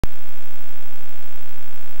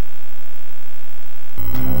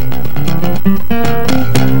Hey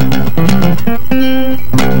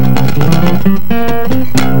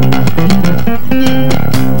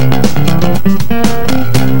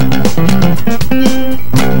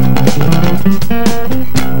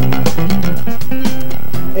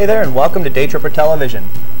there, and welcome to Daytripper Television.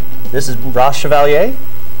 This is Ross Chevalier.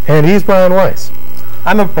 And he's Brian Weiss.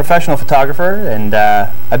 I'm a professional photographer, and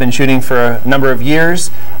I've been shooting for a number of years.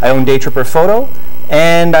 I own Daytripper Photo,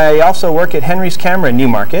 and I also work at Henry's Camera in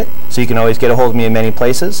Newmarket, so you can always get a hold of me in many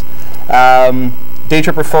places.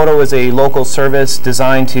 Daytripper Photo is a local service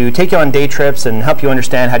designed to take you on day trips and help you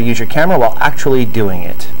understand how to use your camera while actually doing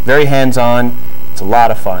it. Very hands-on. It's a lot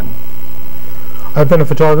of fun. I've been a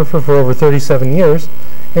photographer for over 37 years,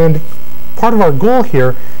 and part of our goal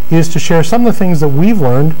here is to share some of the things that we've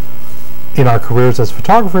learned in our careers as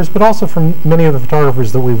photographers, but also from many of the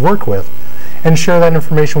photographers that we've worked with, and share that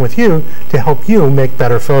information with you to help you make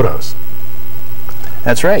better photos.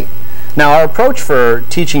 That's right. Now, our approach for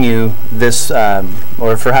teaching you this,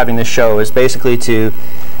 or for having this show, is basically to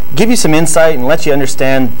give you some insight and let you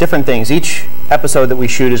understand different things. Each episode that we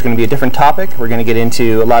shoot is going to be a different topic. We're going to get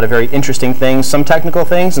into a lot of very interesting things, some technical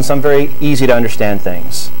things, and some very easy to understand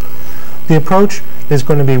things. The approach is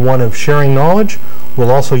going to be one of sharing knowledge.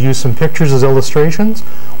 We'll also use some pictures as illustrations.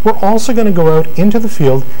 We're also going to go out into the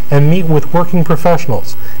field and meet with working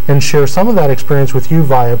professionals and share some of that experience with you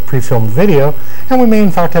via pre-filmed video, and we may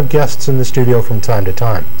in fact have guests in the studio from time to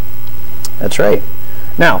time. That's right.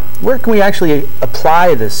 Now, where can we actually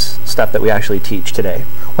apply this stuff that we actually teach today?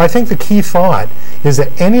 Well, I think the key thought is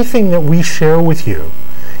that anything that we share with you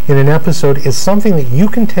in an episode is something that you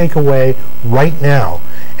can take away right now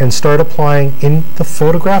and start applying in the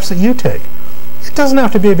photographs that you take. It doesn't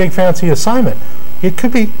have to be a big fancy assignment. It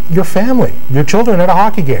could be your family, your children at a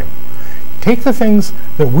hockey game. Take the things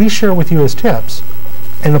that we share with you as tips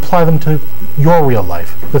and apply them to your real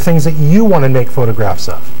life, the things that you want to make photographs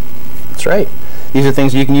of. That's right. These are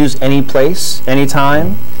things you can use any place,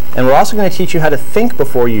 anytime, and we're also going to teach you how to think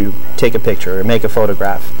before you take a picture or make a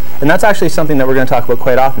photograph. And that's actually something that we're going to talk about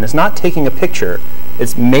quite often. It's not taking a picture,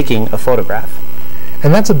 it's making a photograph.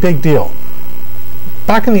 And that's a big deal.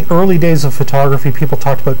 Back in the early days of photography, people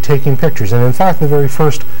talked about taking pictures, and in fact the very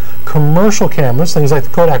first commercial cameras, things like the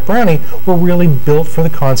Kodak Brownie, were really built for the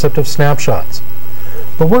concept of snapshots.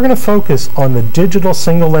 But we're going to focus on the digital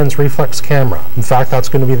single lens reflex camera. In fact, that's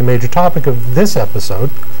going to be the major topic of this episode.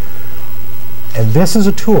 And this is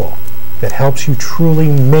a tool that helps you truly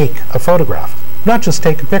make a photograph, not just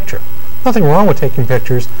take a picture. Nothing wrong with taking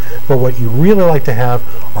pictures, but what you really like to have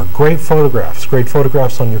are great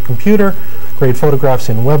photographs on your computer, great photographs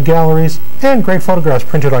in web galleries, and great photographs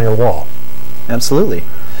printed on your wall. Absolutely.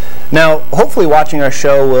 Now, hopefully watching our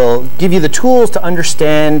show will give you the tools to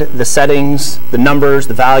understand the settings, the numbers,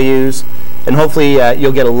 the values, and hopefully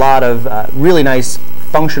you'll get a lot of really nice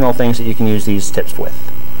functional things that you can use these tips with.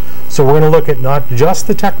 So we're going to look at not just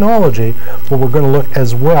the technology, but we're going to look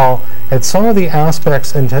as well at some of the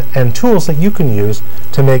aspects and tools that you can use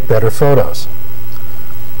to make better photos.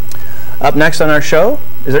 Up next on our show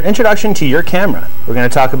is our introduction to your camera. We're going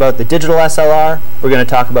to talk about the digital SLR, we're going to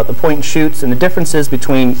talk about the point and shoots and the differences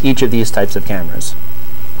between each of these types of cameras.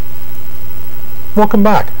 Welcome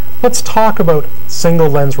back. Let's talk about single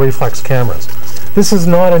lens reflex cameras. This is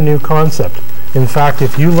not a new concept. In fact,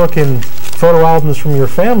 if you look in photo albums from your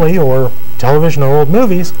family or television or old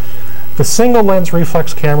movies, the single lens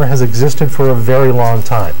reflex camera has existed for a very long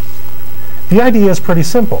time. The idea is pretty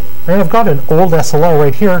simple, and I've got an old SLR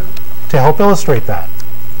right here to help illustrate that.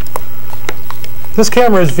 This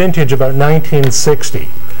camera is vintage, about 1960.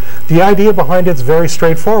 The idea behind it is very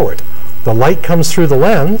straightforward. The light comes through the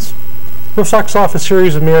lens, reflects off a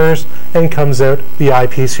series of mirrors, and comes out the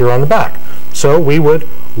eyepiece here on the back. So we would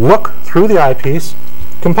look through the eyepiece,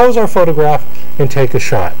 compose our photograph, and take a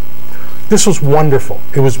shot. This was wonderful.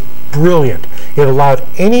 It was brilliant. It allowed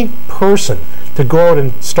any person to go out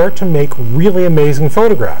and start to make really amazing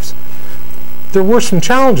photographs. There were some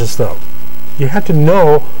challenges though. You had to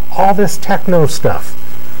know all this techno stuff.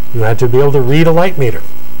 You had to be able to read a light meter.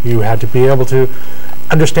 You had to be able to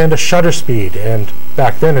understand a shutter speed, and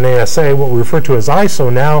back then in ASA, what we referred to as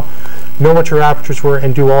ISO, now know what your apertures were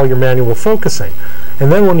and do all your manual focusing.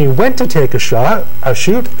 And then when you went to take a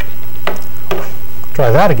shoot,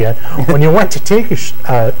 try that again. When you went to take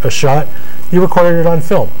a shot, you recorded it on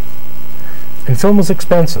film. And film was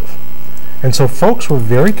expensive. And so folks were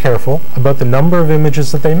very careful about the number of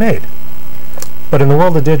images that they made. But in the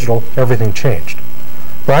world of digital, everything changed.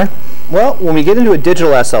 Brian? Well, when we get into a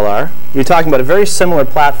digital SLR, you're talking about a very similar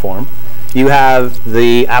platform. You have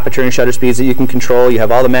the aperture and shutter speeds that you can control. You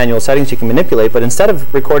have all the manual settings you can manipulate. But instead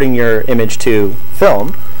of recording your image to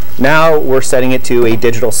film, Now we're setting it to a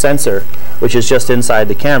digital sensor, which is just inside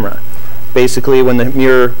the camera. Basically, when the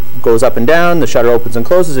mirror goes up and down, the shutter opens and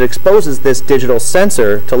closes, it exposes this digital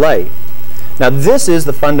sensor to light. Now this is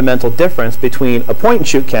the fundamental difference between a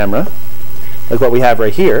point-and-shoot camera, like what we have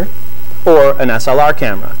right here, or an SLR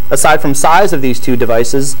camera. Aside from size of these two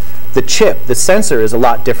devices, the chip, the sensor, is a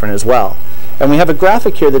lot different as well. And we have a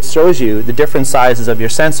graphic here that shows you the different sizes of your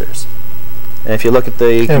sensors. And if you look at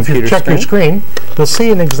the computer screen, if you check your screen, you'll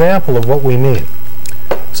see an example of what we mean.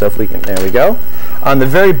 So if we can, there we go. On the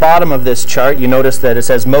very bottom of this chart, you notice that it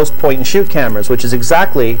says most point-and-shoot cameras, which is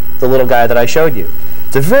exactly the little guy that I showed you.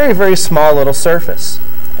 It's a very, very small little surface.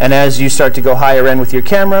 And as you start to go higher end with your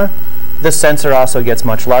camera, the sensor also gets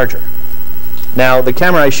much larger. Now, the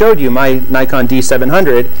camera I showed you, my Nikon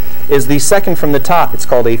D700, is the second from the top. It's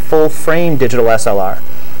called a full-frame digital SLR.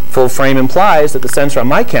 Full frame implies that the sensor on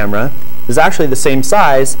my camera is actually the same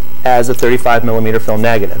size as a 35mm film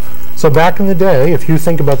negative. So back in the day, if you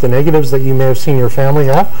think about the negatives that you may have seen your family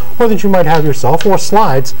have, or that you might have yourself, or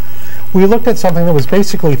slides, we looked at something that was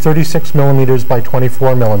basically 36mm by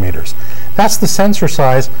 24mm. That's the sensor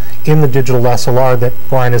size in the digital SLR that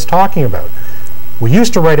Brian is talking about. We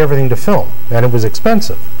used to write everything to film, and it was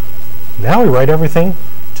expensive. Now we write everything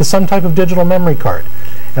to some type of digital memory card.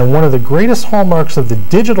 And one of the greatest hallmarks of the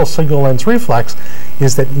digital single lens reflex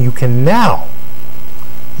is that you can now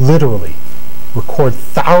literally record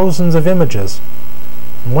thousands of images.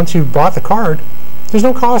 And once you've bought the card, there's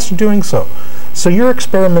no cost to doing so. So your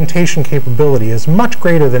experimentation capability is much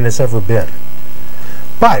greater than it's ever been.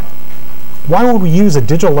 But why would we use a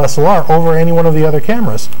digital SLR over any one of the other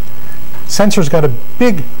cameras? Sensor's got a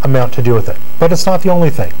big amount to do with it, but it's not the only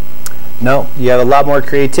thing. No, you have a lot more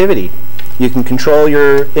creativity. You can control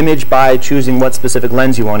your image by choosing what specific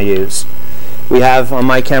lens you want to use. We have on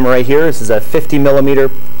my camera right here, this is a 50mm,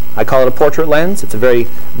 I call it a portrait lens. It's a very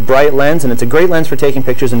bright lens, and it's a great lens for taking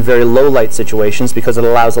pictures in very low light situations because it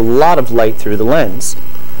allows a lot of light through the lens.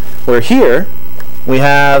 Where here, we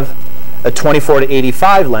have a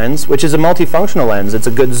 24-85 lens, which is a multifunctional lens. It's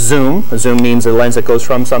a good zoom. A zoom means a lens that goes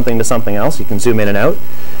from something to something else. You can zoom in and out.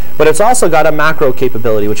 But it's also got a macro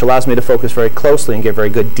capability, which allows me to focus very closely and get very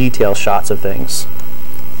good detail shots of things.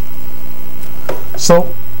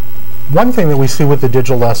 So one thing that we see with the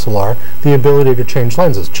digital SLR, the ability to change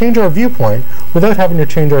lenses, change our viewpoint without having to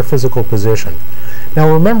change our physical position.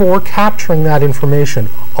 Now remember, we're capturing that information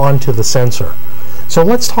onto the sensor. So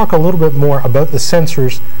let's talk a little bit more about the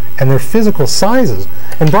sensors and their physical sizes.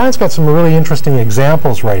 And Brian's got some really interesting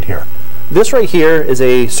examples right here. This right here is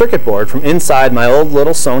a circuit board from inside my old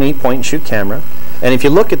little Sony point-and-shoot camera. And if you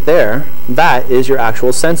look at there, that is your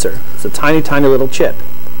actual sensor. It's a tiny, tiny little chip.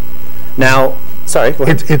 Now, sorry, go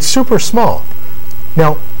ahead. It's super small.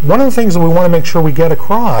 Now, one of the things that we want to make sure we get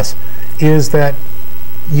across is that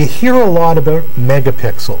you hear a lot about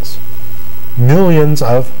megapixels, millions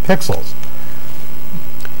of pixels.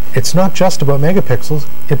 It's not just about megapixels,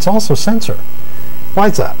 it's also sensor. Why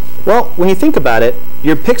is that? Well, when you think about it,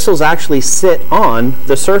 your pixels actually sit on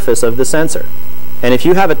the surface of the sensor. And if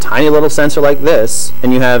you have a tiny little sensor like this,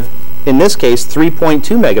 and you have, in this case, 3.2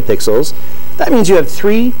 megapixels, that means you have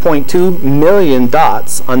 3.2 million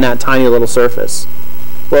dots on that tiny little surface.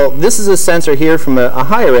 Well, this is a sensor here from a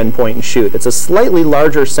higher end point and shoot. It's a slightly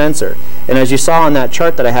larger sensor. And as you saw on that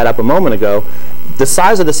chart that I had up a moment ago, the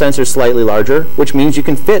size of the sensor is slightly larger, which means you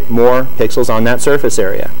can fit more pixels on that surface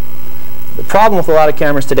area. The problem with a lot of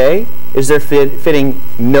cameras today is they're fitting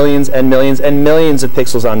millions and millions and millions of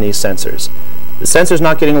pixels on these sensors. The sensor's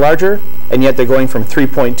not getting larger, and yet they're going from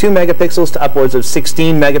 3.2 megapixels to upwards of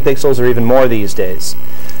 16 megapixels or even more these days.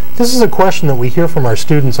 This is a question that we hear from our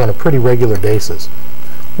students on a pretty regular basis.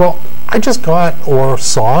 Well, I just got or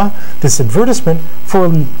saw this advertisement for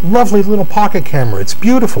a lovely little pocket camera. It's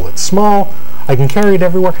beautiful, it's small, I can carry it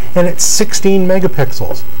everywhere, and it's 16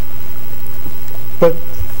 megapixels. But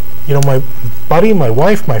you know, my buddy, my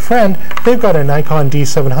wife, my friend, they've got a Nikon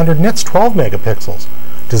D700 and it's 12 megapixels.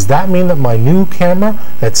 Does that mean that my new camera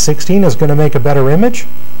at 16 is going to make a better image?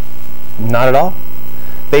 Not at all.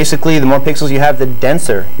 Basically, the more pixels you have, the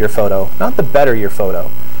denser your photo, not the better your photo.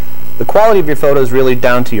 The quality of your photo is really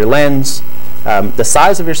down to your lens, the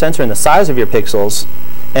size of your sensor and the size of your pixels,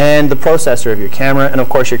 and the processor of your camera, and of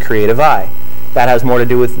course your creative eye. That has more to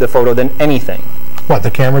do with the photo than anything. What,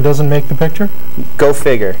 the camera doesn't make the picture? Go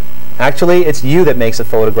figure. Actually, it's you that makes a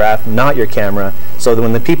photograph, not your camera. So that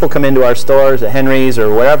when the people come into our stores at Henry's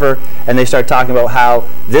or whatever, and they start talking about how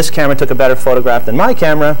this camera took a better photograph than my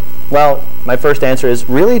camera, well, my first answer is,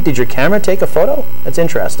 really? Did your camera take a photo? That's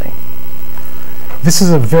interesting. This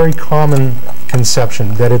is a very common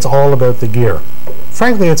conception that it's all about the gear.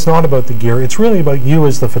 Frankly, it's not about the gear, it's really about you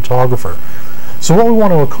as the photographer. So what we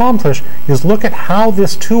want to accomplish is look at how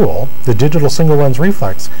this tool, the digital single lens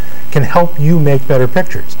reflex, can help you make better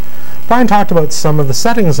pictures. Brian talked about some of the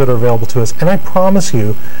settings that are available to us, and I promise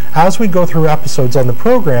you, as we go through episodes on the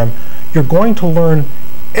program, you're going to learn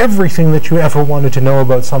everything that you ever wanted to know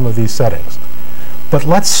about some of these settings. But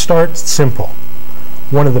let's start simple.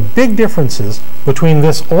 One of the big differences between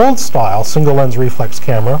this old style single lens reflex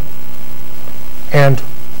camera and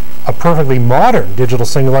a perfectly modern digital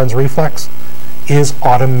single lens reflex is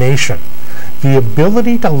automation. The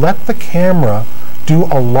ability to let the camera do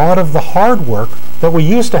a lot of the hard work that we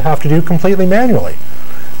used to have to do completely manually.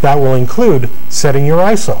 That will include setting your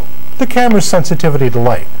ISO, the camera's sensitivity to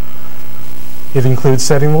light. It includes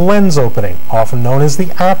setting the lens opening, often known as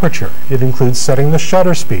the aperture. It includes setting the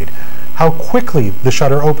shutter speed, how quickly the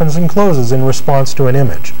shutter opens and closes in response to an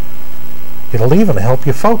image. It'll even help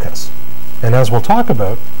you focus. And as we'll talk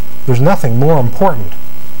about, there's nothing more important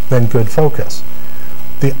than good focus.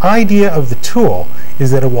 The idea of the tool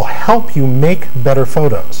is that it will help you make better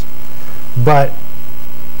photos. But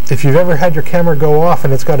if you've ever had your camera go off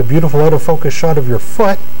and it's got a beautiful out of focus shot of your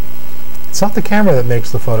foot, it's not the camera that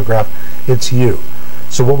makes the photograph, it's you.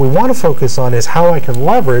 So what we want to focus on is how I can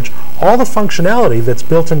leverage all the functionality that's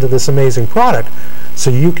built into this amazing product so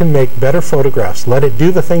you can make better photographs. Let it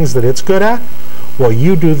do the things that it's good at while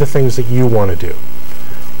you do the things that you want to do.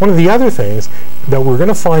 One of the other things that we're going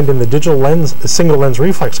to find in the digital lens, single lens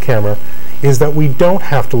reflex camera is that we don't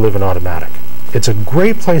have to live in automatic. It's a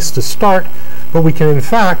great place to start, but we can in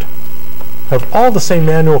fact have all the same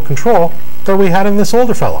manual control that we had in this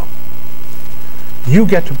older fellow. You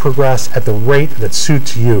get to progress at the rate that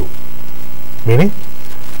suits you. Meaning,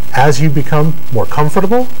 as you become more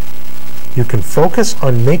comfortable, you can focus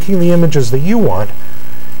on making the images that you want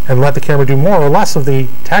and let the camera do more or less of the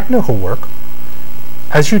technical work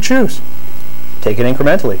as you choose. Take it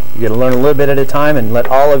incrementally. You got to learn a little bit at a time and let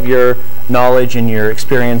all of your knowledge and your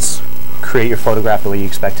experience create your photograph the way you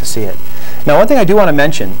expect to see it. Now, one thing I do want to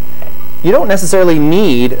mention, you don't necessarily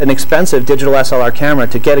need an expensive digital SLR camera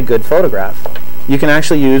to get a good photograph. You can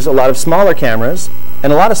actually use a lot of smaller cameras,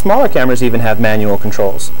 and a lot of smaller cameras even have manual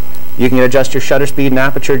controls. You can adjust your shutter speed and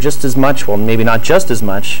aperture just as much, well, maybe not just as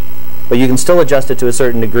much, but you can still adjust it to a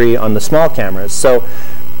certain degree on the small cameras. So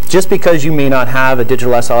just because you may not have a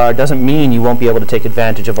digital SLR doesn't mean you won't be able to take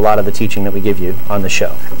advantage of a lot of the teaching that we give you on the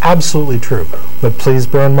show. Absolutely true. But please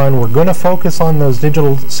bear in mind, we're going to focus on those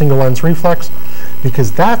digital single lens reflex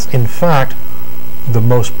because that's in fact the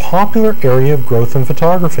most popular area of growth in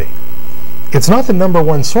photography. It's not the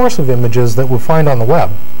 #1 source of images that we'll find on the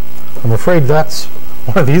web. I'm afraid that's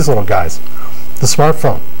one of these little guys, the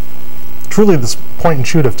smartphone. Truly the point and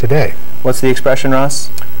shoot of today. What's the expression, Ross?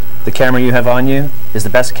 The camera you have on you is the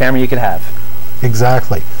best camera you could have.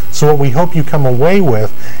 Exactly. So what we hope you come away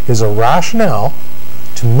with is a rationale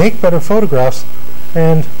to make better photographs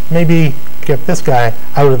and maybe get this guy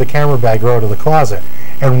out of the camera bag or out of the closet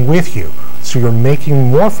and with you. So you're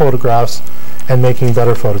making more photographs and making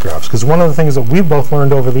better photographs. Because one of the things that we've both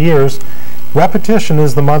learned over the years, repetition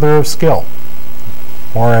is the mother of skill.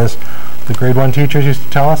 Or as the grade 1 teachers used to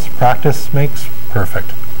tell us, practice makes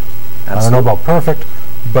perfect. Absolutely. I don't know about perfect,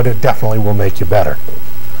 but it definitely will make you better.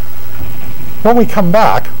 When we come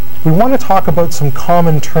back, we want to talk about some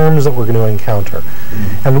common terms that we're going to encounter.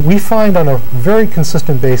 And we find on a very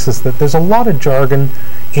consistent basis that there's a lot of jargon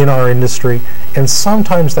in our industry, and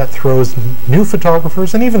sometimes that throws new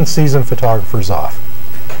photographers and even seasoned photographers off.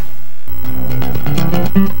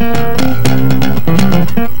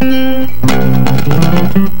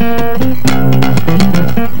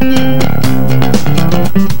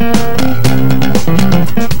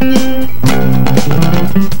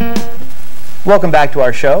 Welcome back to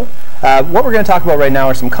our show. What we're going to talk about right now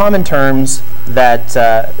are some common terms that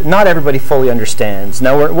not everybody fully understands.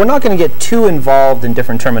 Now, we're not going to get too involved in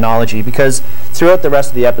different terminology because throughout the rest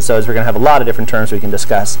of the episodes we're going to have a lot of different terms we can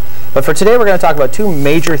discuss. But for today we're going to talk about two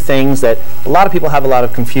major things that a lot of people have a lot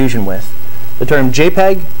of confusion with. The term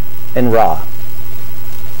JPEG and RAW.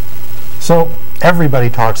 So everybody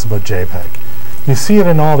talks about JPEG. You see it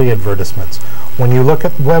in all the advertisements. When you look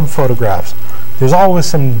at web photographs, there's always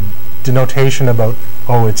some denotation about,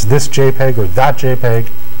 oh, it's this JPEG or that JPEG.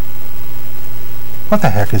 What the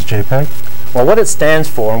heck is JPEG? Well, what it stands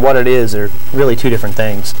for and what it is are really two different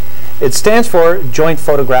things. It stands for Joint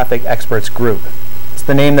Photographic Experts Group. It's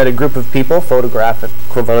the name that a group of people,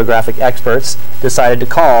 photographic experts, decided to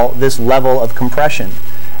call this level of compression.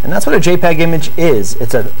 And that's what a JPEG image is.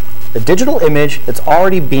 It's a digital image that's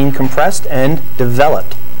already been compressed and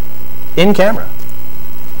developed in camera.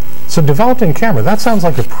 So developed in camera, that sounds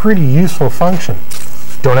like a pretty useful function.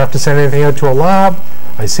 Don't have to send anything out to a lab.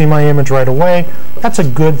 I see my image right away. That's a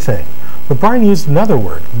good thing. But Brian used another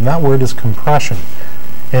word, and that word is compression.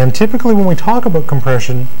 And typically when we talk about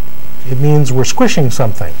compression, it means we're squishing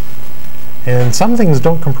something. And some things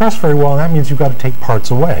don't compress very well, and that means you've got to take parts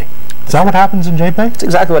away. Is that what happens in JPEG? That's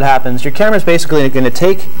exactly what happens. Your camera is basically going to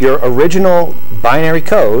take your original binary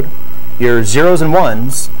code, your zeros and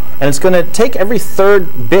ones, and it's going to take every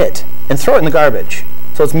third bit and throw it in the garbage.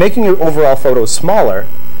 So it's making your overall photos smaller,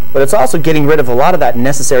 but it's also getting rid of a lot of that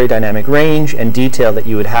necessary dynamic range and detail that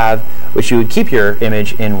you would have, which you would keep your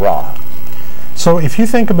image in RAW. So if you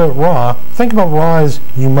think about RAW as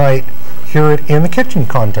you might hear it in the kitchen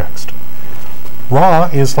context.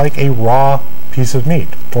 RAW is like a raw piece of meat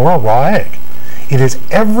or a raw egg. It is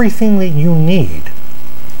everything that you need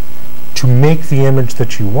to make the image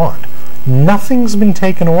that you want. Nothing's been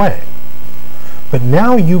taken away. But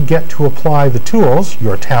now you get to apply the tools,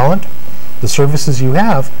 your talent, the services you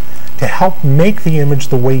have, to help make the image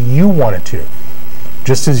the way you want it to.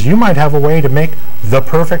 Just as you might have a way to make the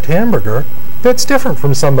perfect hamburger that's different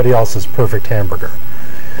from somebody else's perfect hamburger.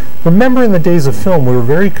 Remember, in the days of film, we were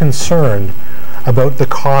very concerned about the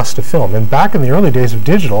cost of film. And back in the early days of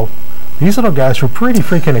digital, these little guys were pretty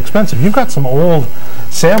freaking expensive. You've got some old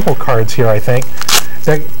sample cards here, I think,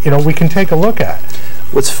 that we can take a look at.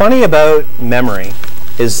 What's funny about memory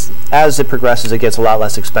is as it progresses, it gets a lot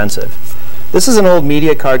less expensive. This is an old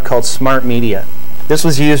media card called Smart Media. This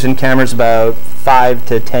was used in cameras about 5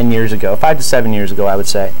 to 7 years ago, I would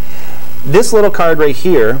say. This little card right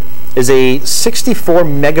here is a 64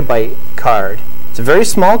 megabyte card. It's a very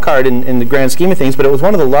small card in the grand scheme of things, but it was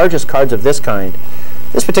one of the largest cards of this kind.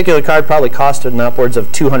 This particular card probably costed upwards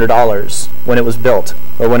of $200 when it was built,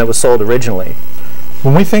 or when it was sold originally.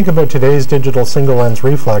 When we think about today's digital single-lens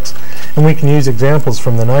reflex, and we can use examples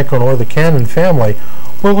from the Nikon or the Canon family,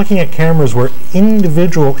 we're looking at cameras where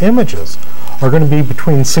individual images are going to be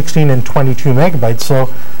between 16 and 22 megabytes, so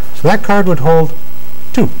that card would hold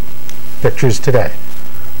 2 pictures today.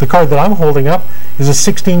 The card that I'm holding up is a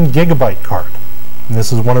 16 gigabyte card. And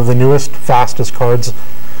this is one of the newest, fastest cards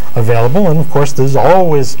available, and of course there's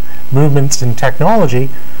always movements in technology.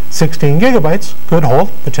 16 gigabytes could hold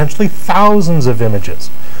potentially thousands of images.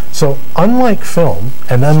 So unlike film,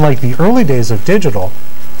 and unlike the early days of digital,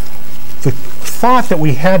 the thought that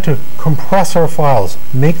we had to compress our files,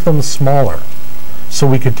 make them smaller, so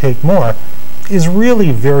we could take more, is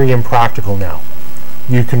really very impractical now.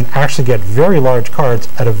 You can actually get very large cards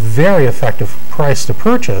at a very effective price to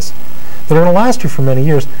purchase that are going to last you for many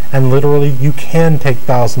years, and literally you can take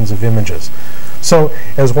thousands of images. So,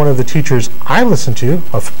 as one of the teachers I listen to,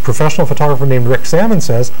 a professional photographer named Rick Salmon,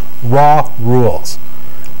 says, RAW rules.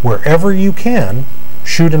 Wherever you can,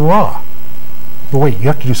 shoot in RAW. But wait, you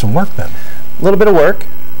have to do some work then. A little bit of work,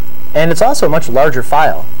 and it's also a much larger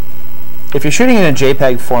file. If you're shooting in a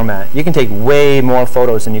JPEG format, you can take way more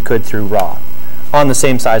photos than you could through RAW on the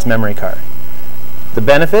same size memory card. The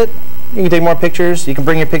benefit? You can take more pictures. You can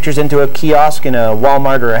bring your pictures into a kiosk in a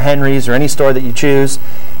Walmart or a Henry's or any store that you choose.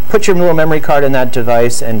 Put your little memory card in that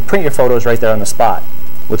device and print your photos right there on the spot.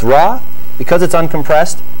 With RAW, because it's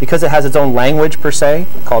uncompressed, because it has its own language per se,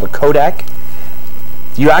 called a codec,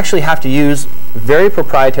 you actually have to use very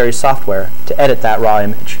proprietary software to edit that RAW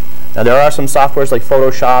image. Now there are some softwares like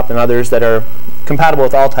Photoshop and others that are compatible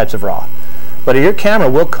with all types of RAW. But your camera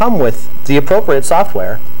will come with the appropriate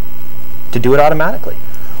software to do it automatically.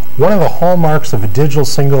 One of the hallmarks of a digital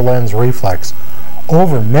single-lens reflex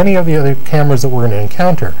over many of the other cameras that we're going to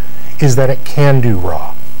encounter is that it can do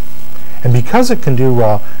RAW. And because it can do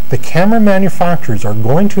RAW, the camera manufacturers are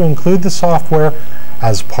going to include the software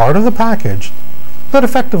as part of the package that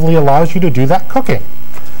effectively allows you to do that cooking,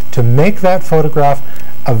 to make that photograph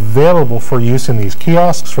available for use in these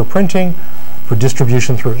kiosks for printing, for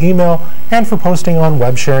distribution through email, and for posting on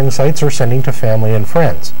web sharing sites or sending to family and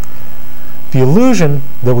friends. The illusion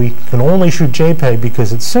that we can only shoot JPEG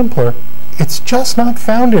because it's simpler, it's just not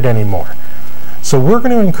founded anymore. So we're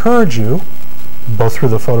going to encourage you, both through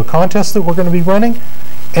the photo contest that we're going to be running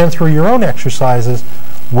and through your own exercises,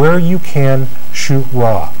 where you can shoot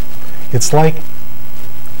RAW. It's like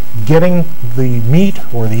getting the meat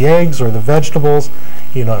or the eggs or the vegetables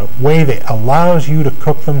in a way that allows you to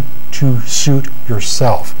cook them to suit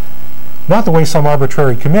yourself. Not the way some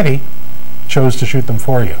arbitrary committee chose to shoot them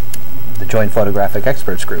for you. The Joint Photographic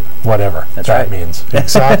Experts Group. Whatever That's that right. means.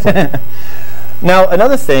 Exactly. Now,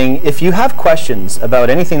 another thing, if you have questions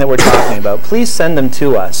about anything that we're talking about, please send them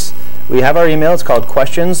to us. We have our email. It's called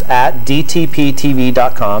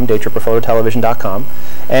questions@dtptv.com, daytripperphototelevision.com.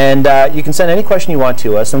 And you can send any question you want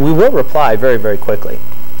to us, and we will reply very, very quickly.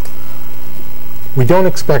 We don't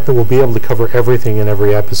expect that we'll be able to cover everything in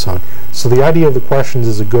every episode, so the idea of the questions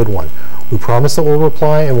is a good one. We promise that we'll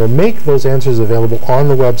reply and we'll make those answers available on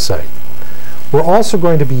the website. We're also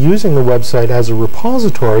going to be using the website as a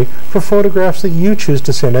repository for photographs that you choose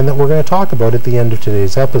to send in that we're going to talk about at the end of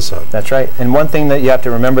today's episode. That's right. And one thing that you have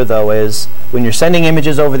to remember, though, is when you're sending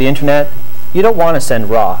images over the internet, you don't want to send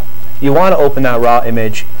raw. You want to open that raw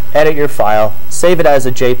image, edit your file, save it as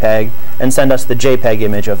a JPEG, and send us the JPEG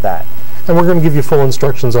image of that. And we're going to give you full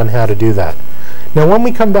instructions on how to do that. Now, when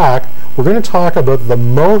we come back, we're going to talk about the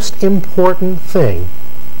most important thing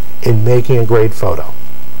in making a great photo.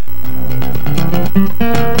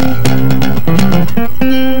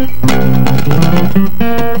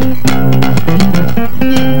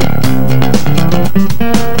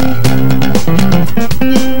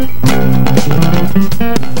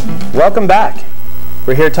 Welcome back.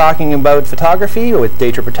 We're here talking about photography with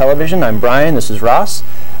Daytripper Television. I'm Brian, this is Ross.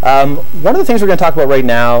 One of the things we're going to talk about right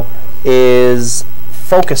now is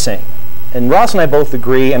focusing. And Ross and I both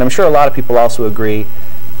agree, and I'm sure a lot of people also agree,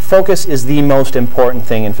 focus is the most important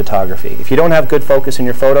thing in photography. If you don't have good focus in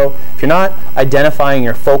your photo, if you're not identifying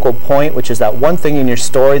your focal point, which is that one thing in your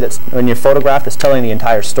story that's in your photograph that's telling the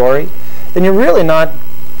entire story, then you're really not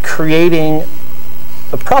creating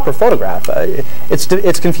a proper photograph.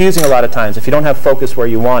 It's confusing a lot of times if you don't have focus where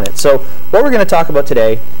you want it. So what we're going to talk about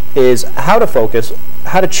today is how to focus,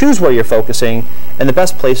 how to choose where you're focusing, and the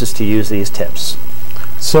best places to use these tips.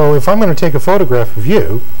 So if I'm going to take a photograph of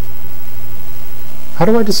you, how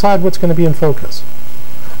do I decide what's going to be in focus?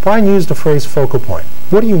 Brian used the phrase focal point.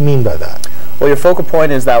 What do you mean by that? Well, your focal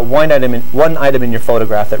point is that one item in your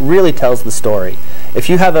photograph that really tells the story. If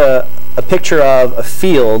you have a picture of a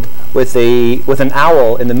field with an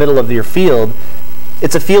owl in the middle of your field,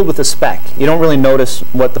 it's a field with a speck. You don't really notice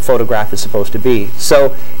what the photograph is supposed to be.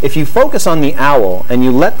 So if you focus on the owl and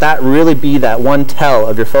you let that really be that one tell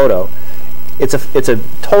of your photo, it's a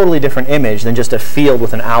totally different image than just a field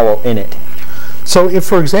with an owl in it. So if,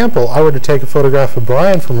 for example, I were to take a photograph of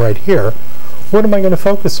Brian from right here, what am I going to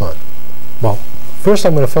focus on? Well, first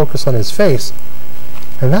I'm going to focus on his face,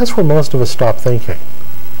 and that's where most of us stop thinking.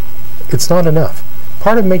 It's not enough.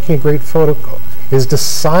 Part of making a great photo is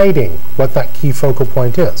deciding what that key focal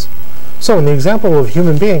point is. So in the example of a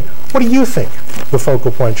human being, what do you think the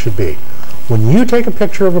focal point should be? When you take a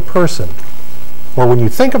picture of a person, or when you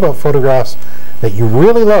think about photographs that you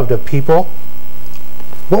really loved of people,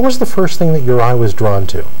 what was the first thing that your eye was drawn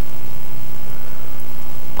to?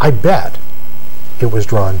 I bet it was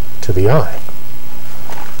drawn to the eye.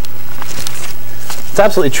 It's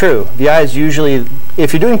absolutely true. The eye is usually,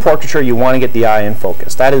 if you're doing portraiture, you want to get the eye in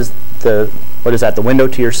focus. That is the window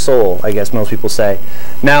to your soul, I guess most people say.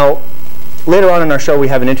 Now, later on in our show, we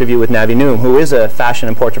have an interview with Navy Nhum, who is a fashion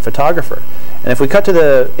and portrait photographer. And if we cut to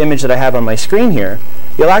the image that I have on my screen here,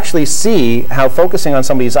 you'll actually see how focusing on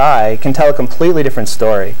somebody's eye can tell a completely different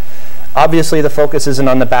story. Obviously, the focus isn't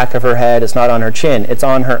on the back of her head, it's not on her chin, it's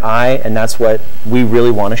on her eye, and that's what we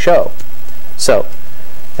really want to show. So,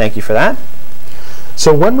 thank you for that.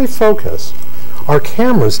 So when we focus, our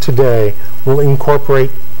cameras today will incorporate,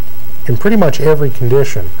 in pretty much every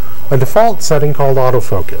condition, a default setting called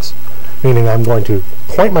autofocus, meaning I'm going to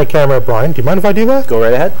point my camera at Brian. Do you mind if I do that? Go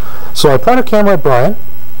right ahead. So I point a camera at Brian.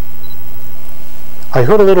 I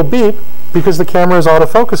heard a little beep because the camera is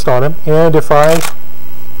autofocused on him, and if I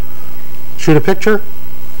shoot a picture,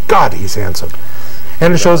 God, he's handsome.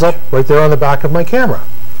 And it shows up right there on the back of my camera.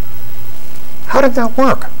 How did that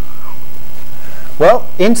work? Well,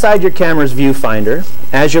 inside your camera's viewfinder,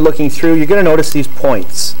 as you're looking through, you're going to notice these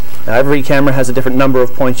points. Now, every camera has a different number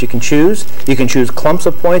of points you can choose. You can choose clumps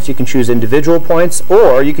of points, you can choose individual points,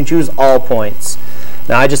 or you can choose all points.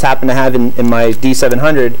 Now, I just happen to have in my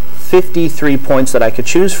D700 53 points that I could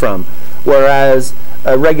choose from, whereas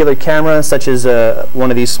a regular camera, such as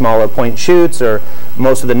one of these smaller point shoots, or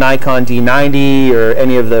most of the Nikon D90, or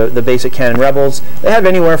any of the basic Canon Rebels, they have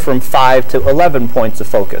anywhere from 5 to 11 points of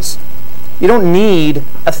focus. You don't need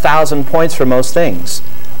 1,000 points for most things.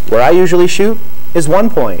 Where I usually shoot is 1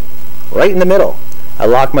 point, right in the middle. I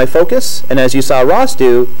lock my focus, and as you saw Ross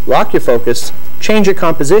do, lock your focus, change your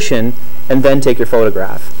composition, and then take your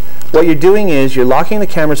photograph. What you're doing is you're locking the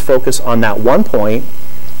camera's focus on that 1 point,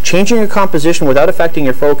 changing your composition without affecting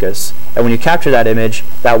your focus, and when you capture that image,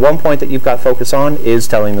 that 1 point that you've got focus on is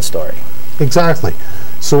telling the story. Exactly.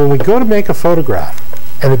 So when we go to make a photograph,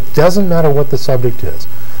 and it doesn't matter what the subject is,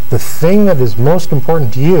 the thing that is most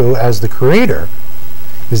important to you as the creator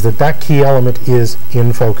is that that key element is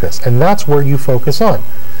in focus, and that's where you focus on.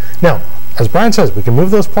 Now, as Brian says, we can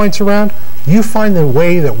move those points around. You find the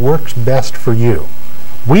way that works best for you.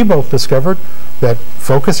 We both discovered that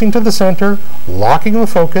focusing to the center, locking the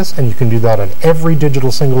focus, and you can do that on every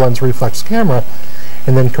digital single lens reflex camera,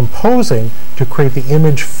 and then composing to create the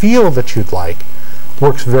image feel that you'd like,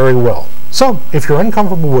 works very well. So if you're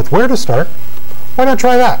uncomfortable with where to start, why not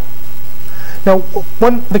try that? Now,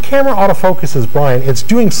 when the camera autofocuses, Brian, it's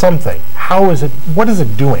doing something. What is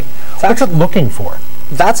it doing? What's it looking for?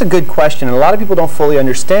 That's a good question, and a lot of people don't fully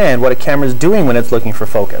understand what a camera is doing when it's looking for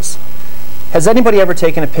focus. Has anybody ever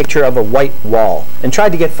taken a picture of a white wall and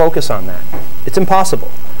tried to get focus on that? It's impossible.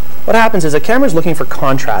 What happens is a camera is looking for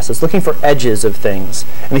contrast. It's looking for edges of things.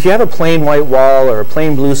 And if you have a plain white wall or a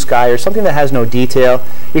plain blue sky or something that has no detail,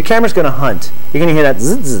 your camera's going to hunt. You're going to hear that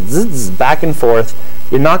zzz, zzz, zzz, back and forth.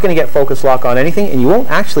 You're not going to get focus lock on anything, and you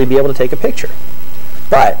won't actually be able to take a picture.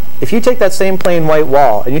 But if you take that same plain white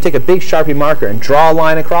wall and you take a big Sharpie marker and draw a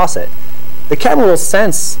line across it, the camera will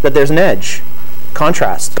sense that there's an edge,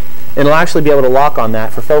 contrast, and it'll actually be able to lock on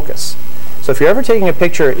that for focus. So if you're ever taking a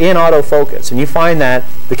picture in autofocus and you find that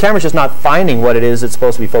the camera's just not finding what it is it's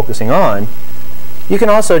supposed to be focusing on, you can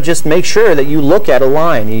also just make sure that you look at a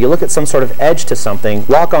line, you look at some sort of edge to something,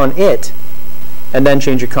 lock on it, and then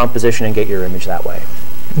change your composition and get your image that way.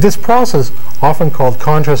 This process, often called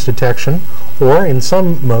contrast detection, or in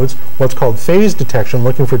some modes, what's called phase detection,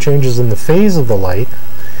 looking for changes in the phase of the light,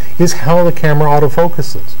 is how the camera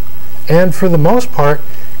autofocuses. And for the most part,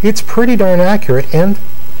 it's pretty darn accurate, and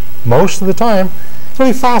most of the time, it's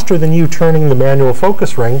really faster than you turning the manual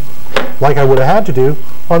focus ring, like I would have had to do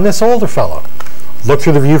on this older fellow. Look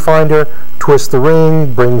through the viewfinder, twist the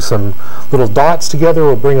ring, bring some little dots together,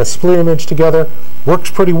 or bring a split image together.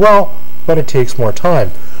 Works pretty well, but it takes more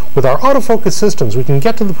time. With our autofocus systems, we can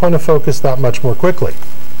get to the point of focus that much more quickly.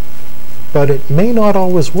 But it may not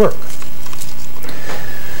always work.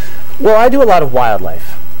 Well, I do a lot of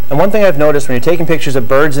wildlife. And one thing I've noticed when you're taking pictures of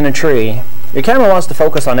birds in a tree, your camera wants to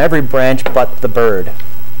focus on every branch but the bird.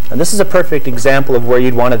 And this is a perfect example of where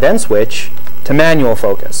you'd want to then switch to manual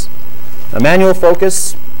focus. Now, manual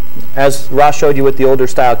focus, as Ross showed you with the older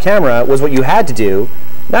style camera, was what you had to do.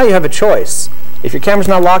 Now you have a choice. If your camera's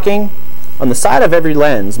not locking, on the side of every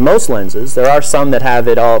lens, most lenses, there are some that have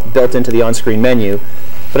it all built into the on-screen menu,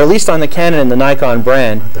 but at least on the Canon and the Nikon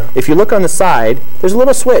brand, if you look on the side, there's a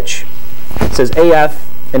little switch. It says AF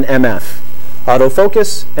and MF,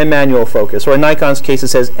 autofocus and manual focus, or in Nikon's case it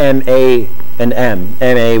says MA and M.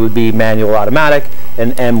 MA would be manual automatic,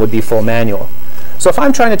 and M would be full manual. So if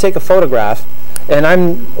I'm trying to take a photograph and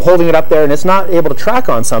I'm holding it up there and it's not able to track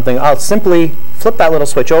on something, I'll simply flip that little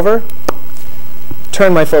switch over,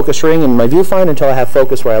 turn my focus ring in my viewfinder until I have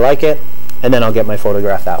focus where I like it, and then I'll get my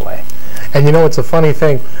photograph that way. And you know, it's a funny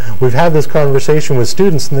thing. We've had this conversation with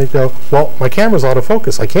students and they go, well, my camera's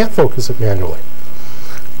autofocus. I can't focus it manually.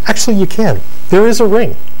 Actually, you can. There is a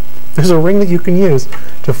ring. There's a ring that you can use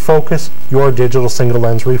to focus your digital single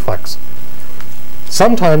lens reflex.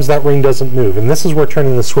 Sometimes that ring doesn't move, and this is where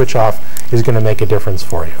turning the switch off is going to make a difference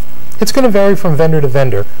for you. It's going to vary from vendor to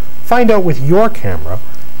vendor. Find out with your camera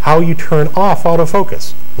how you turn off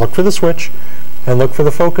autofocus. Look for the switch and look for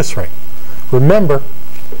the focus ring. Remember,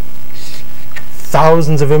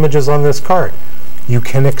 thousands of images on this card. You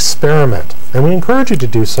can experiment, and we encourage you to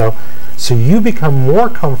do so you become more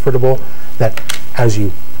comfortable that as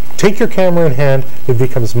you take your camera in hand, it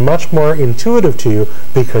becomes much more intuitive to you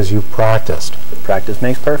because you practiced. Practice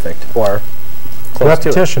makes perfect, or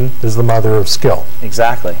repetition is the mother of skill.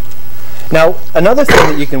 Exactly. Now, another thing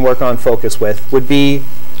that you can work on focus with would be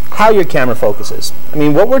how your camera focuses. I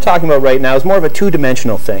mean, what we're talking about right now is more of a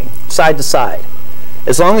two-dimensional thing, side to side.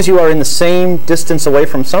 As long as you are in the same distance away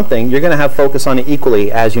from something, you're going to have focus on it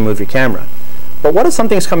equally as you move your camera. But what if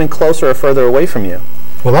something's coming closer or further away from you?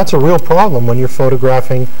 Well, that's a real problem when you're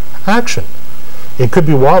photographing action. It could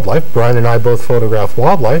be wildlife. Brian and I both photograph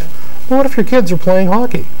wildlife. But what if your kids are playing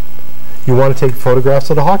hockey? You want to take photographs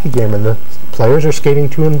at a hockey game and the players are skating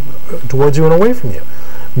towards you and away from you.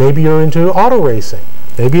 Maybe you're into auto racing.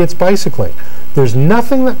 Maybe it's bicycling. There's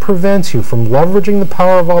nothing that prevents you from leveraging the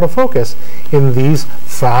power of autofocus in these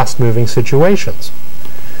fast-moving situations.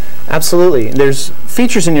 Absolutely. There's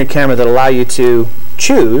features in your camera that allow you to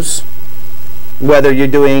choose whether you're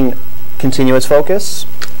doing continuous focus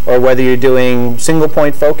or whether you're doing single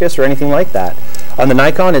point focus or anything like that. On the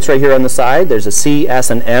Nikon, it's right here on the side. There's a C, S,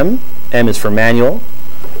 and M. M is for manual,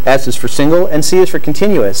 S is for single, and C is for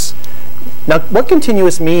continuous. Now, what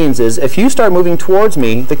continuous means is if you start moving towards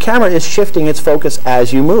me, the camera is shifting its focus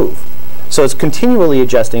as you move. So it's continually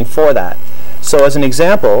adjusting for that. So as an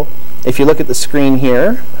example, if you look at the screen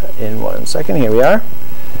here, in 1 second, here we are.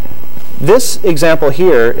 This example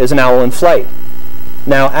here is an owl in flight.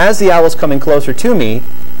 Now, as the owl is coming closer to me,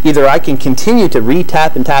 either I can continue to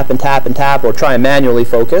re-tap and tap and tap and tap, or try and manually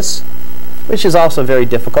focus, which is also very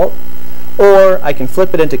difficult, or I can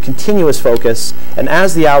flip it into continuous focus, and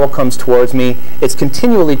as the owl comes towards me, it's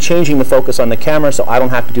continually changing the focus on the camera so I don't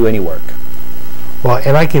have to do any work. Well,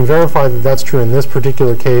 and I can verify that that's true in this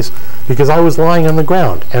particular case because I was lying on the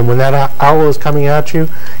ground, and when that owl is coming at you,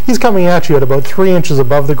 he's coming at you at about 3 inches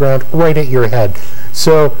above the ground, right at your head.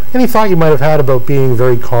 So any thought you might have had about being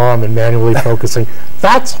very calm and manually focusing,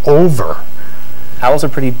 that's over. Owls are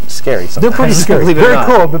pretty scary sometimes. They're pretty scary. Very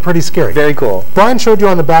cool, but pretty scary. Very cool. Brian showed you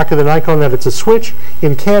on the back of the Nikon that it's a switch.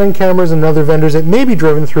 In Canon cameras and other vendors, it may be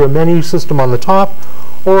driven through a menu system on the top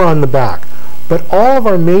or on the back. But all of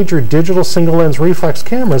our major digital single-lens reflex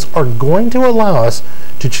cameras are going to allow us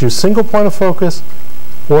to choose single point of focus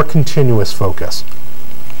or continuous focus.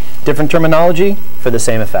 Different terminology for the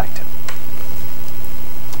same effect.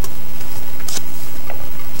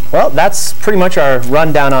 Well, that's pretty much our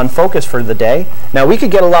rundown on focus for the day. Now, we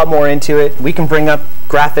could get a lot more into it. We can bring up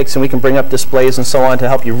graphics and we can bring up displays and so on to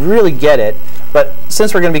help you really get it. But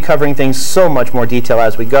since we're going to be covering things so much more detail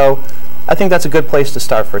as we go, I think that's a good place to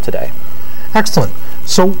start for today. Excellent.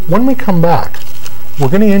 So when we come back, we're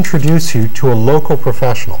going to introduce you to a local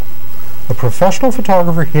professional. A professional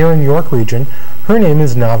photographer here in York Region. Her name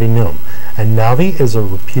is Navy Nhum. And Navy is a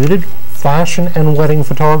reputed fashion and wedding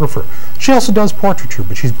photographer. She also does portraiture,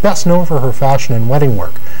 but she's best known for her fashion and wedding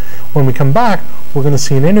work. When we come back, we're going to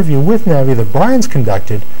see an interview with Navy that Brian's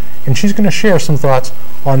conducted, and she's going to share some thoughts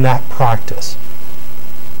on that practice.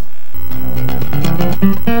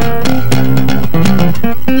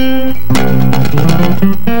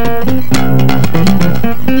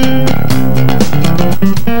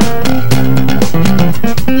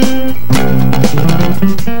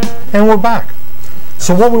 And we're back.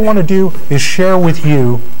 So what we want to do is share with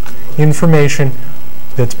you information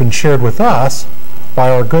that's been shared with us by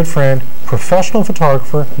our good friend, professional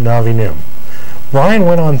photographer, Navy Nhum. Brian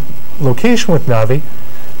went on location with Navy.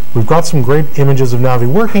 We've got some great images of Navy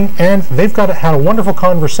working, and they've had a wonderful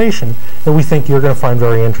conversation that we think you're going to find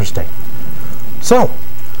very interesting. So,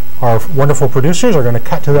 our wonderful producers are going to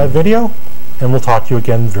cut to that video, and we'll talk to you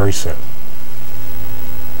again very soon.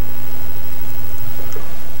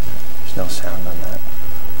 There's no sound on that.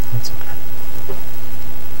 That's okay.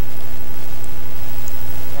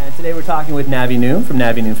 And today we're talking with Navy Nhum from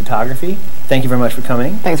Navy Nhum Photography. Thank you very much for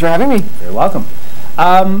coming. Thanks for having me. You're welcome.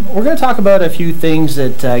 We're going to talk about a few things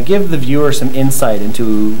that give the viewer some insight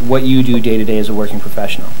into what you do day to day as a working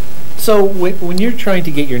professional. So when you're trying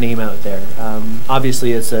to get your name out there,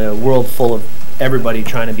 obviously it's a world full of everybody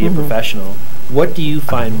trying to be a professional. What do you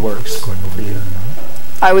find works for you?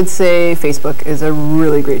 I would say Facebook is a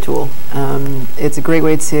really great tool. It's a great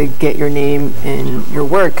way to get your name in your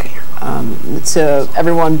work to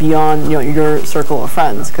everyone beyond your circle of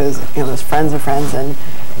friends, because those friends of friends, and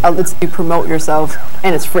lets you promote yourself,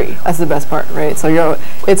 and it's free. That's the best part, right? So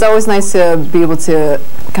it's always nice to be able to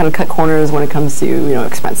kind of cut corners when it comes to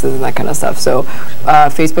expenses and that kind of stuff. So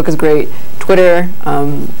Facebook is great. Twitter.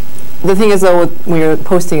 The thing is, though, when you're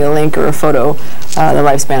posting a link or a photo, the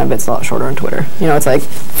lifespan of it's a lot shorter on Twitter. It's like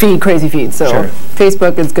crazy feed. So sure.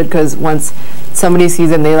 Facebook is good because once somebody sees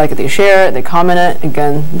it and they like it, they share it, they comment it,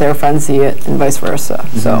 again, their friends see it, and vice versa.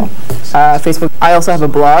 Mm-hmm. So Facebook. I also have a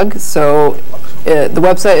blog, so the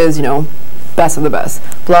website is, best of the best.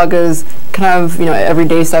 Blog is kind of,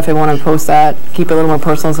 everyday stuff I want to post that, keep it a little more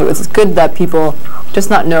personal, so it's good that people just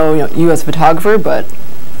not know, you as a photographer, but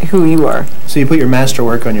who you are. So you put your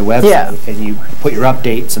masterwork on your website, and you put your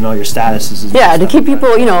updates and all your statuses. And to keep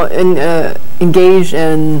people, engaged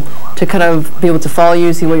and to kind of be able to follow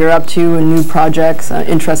you, see what you're up to, and new projects,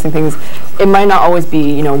 interesting things. It might not always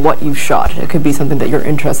be, what you've shot. It could be something that you're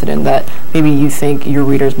interested in that maybe you think your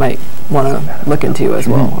readers might want to look into as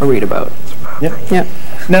well or read about. Yep.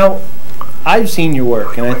 Now, I've seen your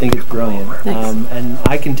work, and I think it's brilliant. Thanks. And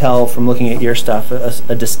I can tell from looking at your stuff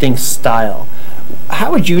a distinct style.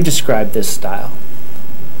 How would you describe this style?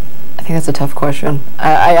 I think that's a tough question.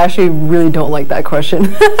 I actually really don't like that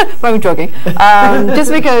question. But I'm joking.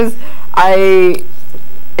 Just because I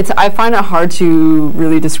find it hard to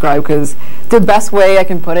really describe, because the best way I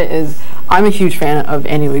can put it is I'm a huge fan of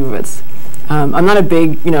Annie Leibovitz. I'm not a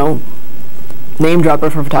big, name dropper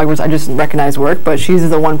for photographers. I just recognize work, but she's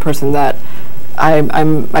the one person that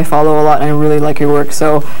I follow a lot, and I really like her work.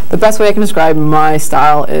 So the best way I can describe my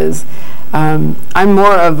style is I'm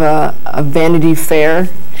more of a Vanity Fair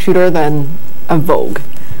shooter than a Vogue.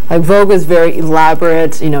 Like Vogue is very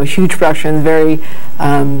elaborate, huge productions, very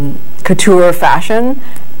couture fashion.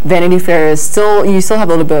 Vanity Fair is you still have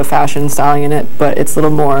a little bit of fashion styling in it, but it's a little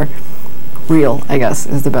more real, I guess,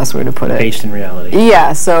 is the best way to put it. Based in reality.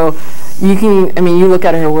 Yeah, so you can, I mean, you look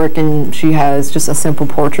at her work and she has just a simple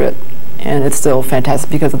portrait, and it's still fantastic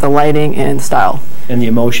because of the lighting and style. And the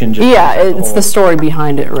emotion just... Yeah, it's the story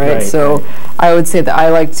behind it, right? So I would say that I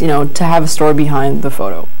like, to have a story behind the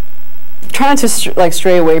photo. Try not to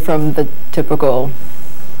stray away from the typical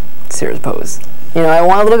serious pose. I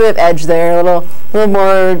want a little bit of edge there, a little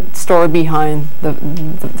more story behind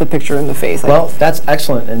the picture in the face. Well, that's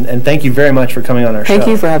excellent, and thank you very much for coming on our show. Thank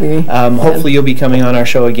you for having me. Hopefully you'll be coming on our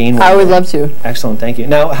show again. I would love to. Excellent, thank you.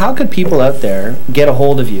 Now, how could people out there get a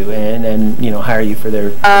hold of you and hire you for their...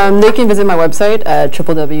 They can visit my website at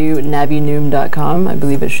www.navynyum.com. I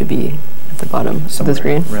believe it should be at the bottom of the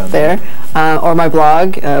screen there. Or my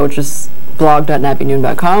blog, which is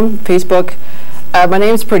blog.navynyum.com. Facebook. My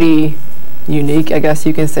name's pretty unique, I guess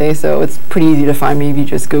you can say, so it's pretty easy to find me if you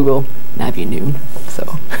just Google Navy Nhum.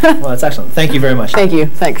 So. Well, that's excellent. Thank you very much. Thank you.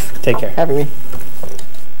 Thanks. Take care. Having me.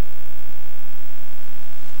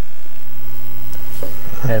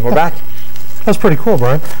 And we're back. That's pretty cool,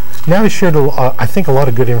 Brian. Now you shared, I think, a lot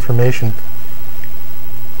of good information.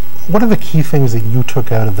 What are the key things that you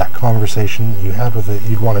took out of that conversation you had with it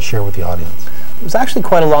you'd want to share with the audience? It was actually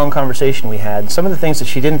quite a long conversation we had. Some of the things that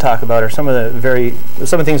she didn't talk about are some of the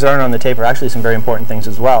things that aren't on the tape are actually some very important things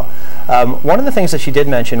as well. One of the things that she did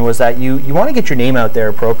mention was that you want to get your name out there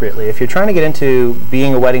appropriately. If you're trying to get into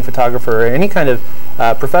being a wedding photographer or any kind of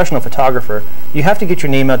professional photographer, you have to get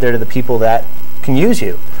your name out there to the people that can use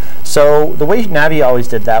you. So the way Navi always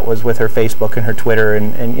did that was with her Facebook and her Twitter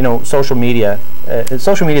and social media.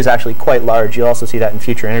 Social media is actually quite large. You'll also see that in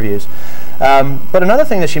future interviews. But another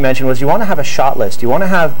thing that she mentioned was you want to have a shot list. You want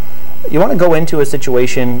to go into a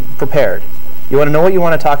situation prepared. You want to know what you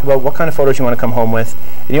want to talk about, what kind of photos you want to come home with,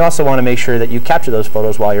 and you also want to make sure that you capture those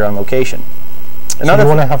photos while you're on location. So you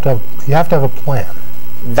have to have a plan.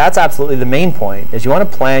 That's absolutely the main point, is you want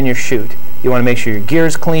to plan your shoot. You want to make sure your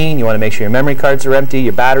gear's clean, you want to make sure your memory cards are empty,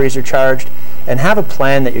 your batteries are charged, and have a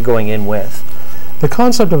plan that you're going in with. The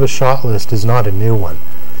concept of a shot list is not a new one.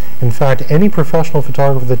 In fact, any professional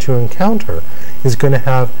photographer that you encounter is going to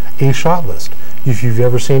have a shot list. If you've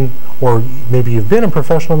ever seen, or maybe you've been a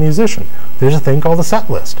professional musician, there's a thing called a set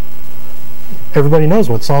list. Everybody knows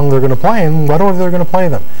what song they're going to play and what order they're going to play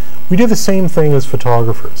them. We do the same thing as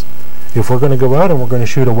photographers. If we're going to go out and we're going to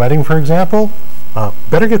shoot a wedding, for example,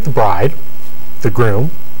 better get the bride, the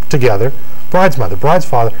groom, together, bride's mother, bride's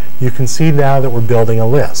father. You can see now that we're building a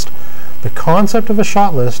list. The concept of a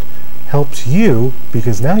shot list helps you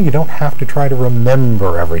because now you don't have to try to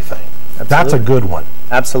remember everything. Absolutely. That's a good one.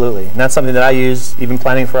 Absolutely. And that's something that I use even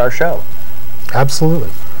planning for our show. Absolutely.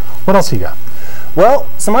 What else you got? Well,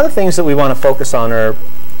 some other things that we want to focus on are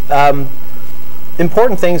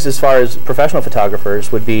important things as far as professional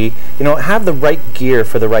photographers would be, have the right gear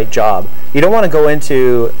for the right job. You don't want to go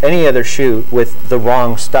into any other shoot with the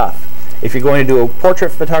wrong stuff. If you're going to do a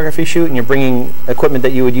portrait photography shoot and you're bringing equipment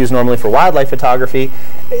that you would use normally for wildlife photography,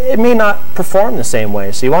 it may not perform the same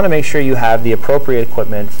way. So you want to make sure you have the appropriate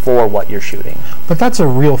equipment for what you're shooting. But that's a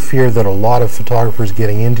real fear that a lot of photographers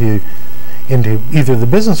getting into either the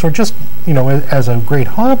business or just, as a great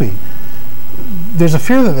hobby. There's a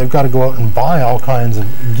fear that they've got to go out and buy all kinds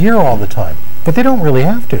of gear all the time, but they don't really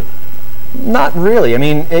have to. Not really. I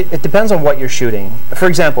mean, it depends on what you're shooting. For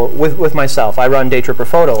example, with myself, I run Daytripper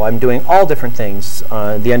Photo. I'm doing all different things.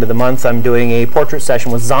 At the end of the month, I'm doing a portrait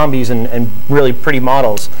session with zombies and really pretty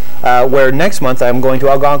models, where next month I'm going to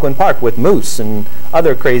Algonquin Park with moose and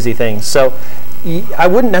other crazy things. So I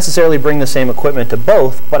wouldn't necessarily bring the same equipment to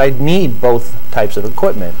both, but I'd need both types of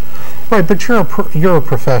equipment. Right, but you're a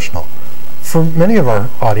professional. For many of our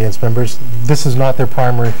audience members, this is not their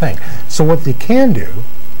primary thing. So what they can do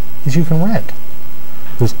is you can rent.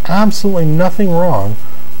 There's absolutely nothing wrong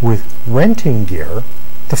with renting gear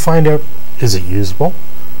to find out, is it usable?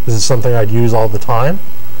 Is it something I'd use all the time?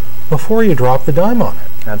 Before you drop the dime on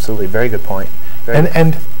it. Absolutely, very good point.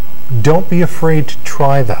 And don't be afraid to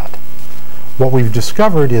try that. What we've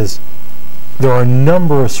discovered is there are a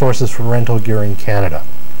number of sources for rental gear in Canada.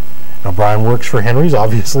 Now, Brian works for Henry's.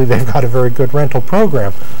 Obviously, they've got a very good rental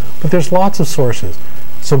program, but there's lots of sources.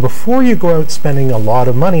 So before you go out spending a lot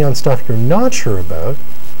of money on stuff you're not sure about,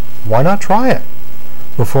 why not try it?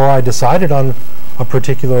 Before I decided on a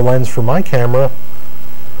particular lens for my camera,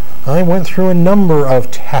 I went through a number of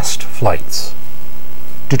test flights,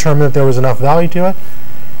 determined that there was enough value to it,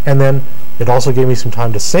 and then it also gave me some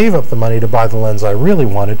time to save up the money to buy the lens I really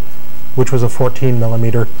wanted, which was a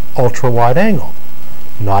 14mm ultra-wide angle.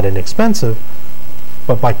 Not inexpensive,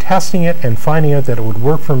 but by testing it and finding out that it would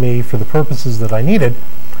work for me for the purposes that I needed,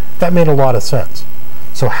 that made a lot of sense.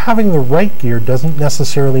 So having the right gear doesn't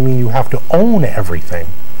necessarily mean you have to own everything.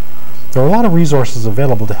 There are a lot of resources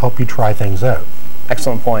available to help you try things out.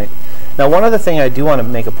 Excellent point. Now, one other thing I do want to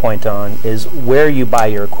make a point on is where you buy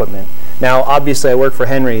your equipment. Now, obviously, I work for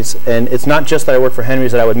Henry's, and it's not just that I work for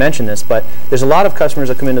Henry's that I would mention this, but there's a lot of customers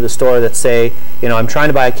that come into the store that say, you know, I'm trying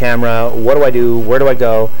to buy a camera, what do I do, where do I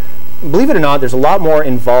go? Believe it or not, there's a lot more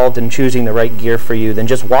involved in choosing the right gear for you than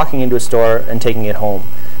just walking into a store and taking it home.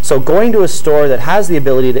 So going to a store that has the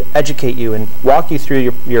ability to educate you and walk you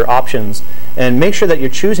through your options and make sure that you're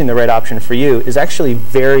choosing the right option for you is actually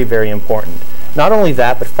very, very important. Not only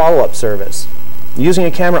that, but follow-up service. Using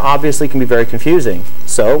a camera obviously can be very confusing.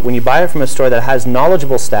 So when you buy it from a store that has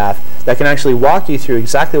knowledgeable staff that can actually walk you through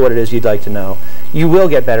exactly what it is you'd like to know, you will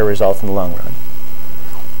get better results in the long run.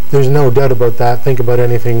 There's no doubt about that. Think about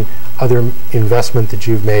anything, other investment that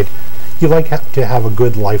you've made. You like to have a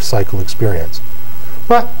good life cycle experience.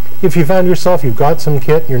 But if you found yourself, you've got some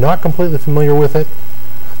kit, you're not completely familiar with it,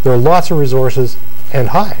 there are lots of resources, and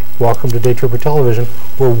hi, welcome to Daytripper Television.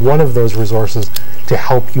 We're one of those resources to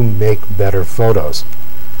help you make better photos.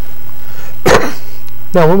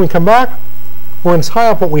 Now, when we come back, we're going to tie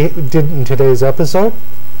up what we did in today's episode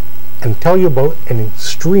and tell you about an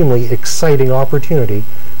extremely exciting opportunity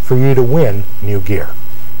for you to win new gear.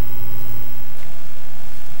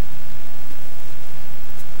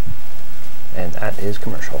 And that is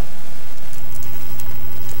commercial.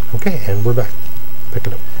 Okay, and we're back. Pick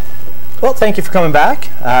it up. Well, thank you for coming back.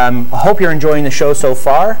 I hope you're enjoying the show so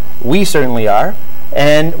far. We certainly are.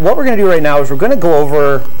 And what we're going to do right now is we're going to go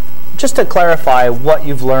over, just to clarify what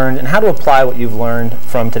you've learned and how to apply what you've learned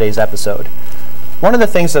from today's episode. One of the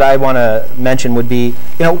things that I want to mention would be,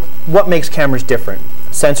 you know, what makes cameras different.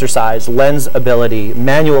 Sensor size, lens ability,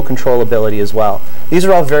 manual control ability as well. These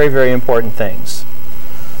are all very, very important things.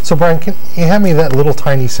 So Brian, can you hand me that little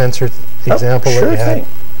tiny sensor example that you had? Sure thing.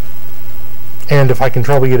 And if I can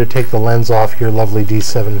trouble you to take the lens off your lovely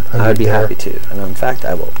D700 I'd be there. happy to. And in fact,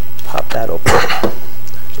 I will pop that open.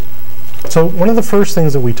 So one of the first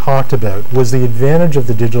things that we talked about was the advantage of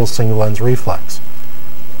the digital single lens reflex.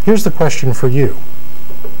 Here's the question for you.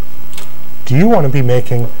 Do you want to be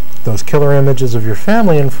making those killer images of your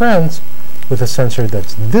family and friends with a sensor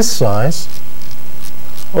that's this size,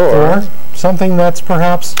 or something that's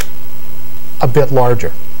perhaps a bit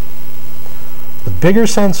larger? The bigger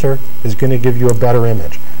sensor is going to give you a better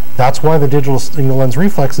image. That's why the digital single lens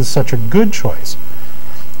reflex is such a good choice.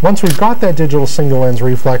 Once we've got that digital single lens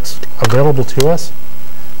reflex available to us,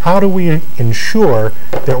 how do we ensure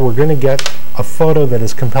that we're going to get a photo that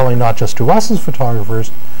is compelling not just to us as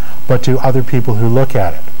photographers, but to other people who look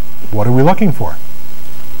at it? What are we looking for?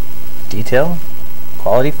 Detail,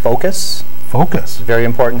 quality, focus. Focus. It's very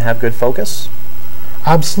important to have good focus.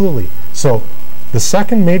 Absolutely. So the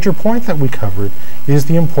second major point that we covered is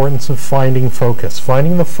the importance of finding focus,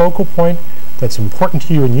 finding the focal point that's important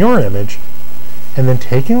to you in your image, and then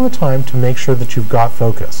taking the time to make sure that you've got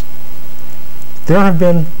focus. There have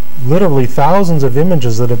been literally thousands of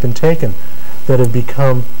images that have been taken that have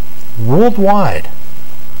become worldwidely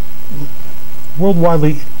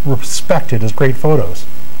respected as great photos,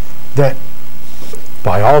 that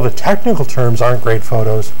by all the technical terms aren't great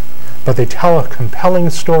photos, but they tell a compelling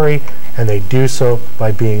story, and they do so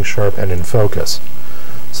by being sharp and in focus.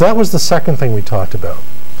 So that was the second thing we talked about.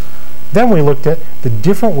 Then we looked at the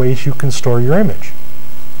different ways you can store your image.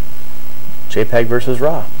 JPEG versus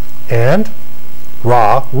RAW. And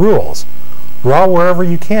RAW rules. RAW wherever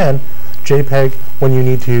you can, JPEG when you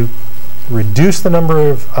need to reduce the number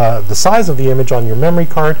of the size of the image on your memory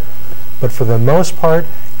card, but for the most part,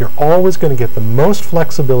 you're always going to get the most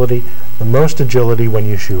flexibility, the most agility when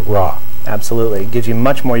you shoot RAW. Absolutely. It gives you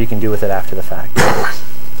much more you can do with it after the fact.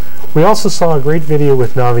 We also saw a great video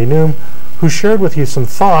with Navy Nhum, who shared with you some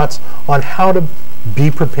thoughts on how to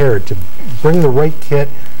be prepared to bring the right kit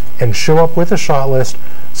and show up with a shot list,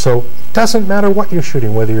 so it doesn't matter what you're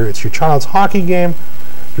shooting, whether it's your child's hockey game,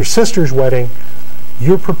 your sister's wedding,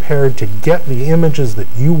 you're prepared to get the images that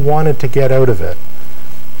you wanted to get out of it,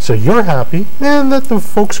 so you're happy and that the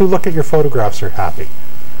folks who look at your photographs are happy.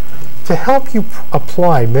 To help you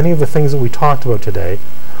apply many of the things that we talked about today,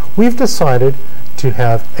 we've decided to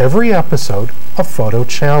have every episode a photo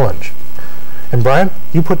challenge. And Brian,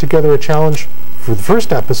 you put together a challenge for the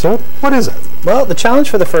first episode. What is it? Well, the challenge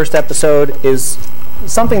for the first episode is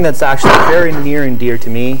something that's actually very near and dear to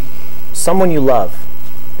me. Someone you love.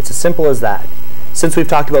 It's as simple as that. Since we've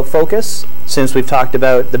talked about focus, since we've talked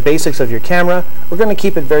about the basics of your camera, we're going to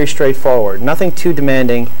keep it very straightforward. Nothing too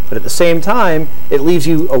demanding, but at the same time, it leaves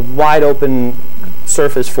you a wide open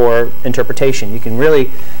surface for interpretation. You can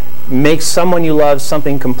really make someone you love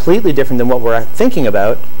something completely different than what we're thinking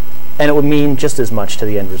about, and it would mean just as much to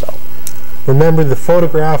the end result. Remember, the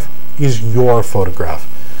photograph is your photograph.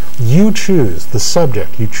 You choose the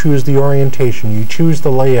subject, you choose the orientation, you choose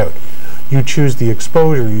the layout, you choose the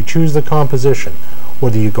exposure, you choose the composition.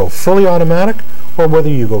 Whether you go fully automatic or whether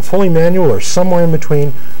you go fully manual or somewhere in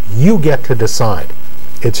between, you get to decide.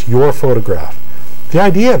 It's your photograph. The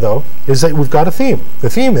idea, though, is that we've got a theme. The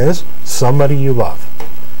theme is somebody you love.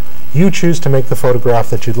 You choose to make the photograph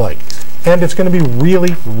that you'd like. And it's going to be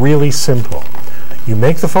really, really simple. You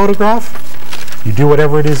make the photograph, you do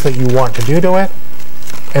whatever it is that you want to do to it,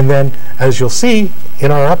 and then, as you'll see in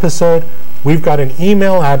our episode, we've got an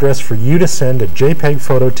email address for you to send a JPEG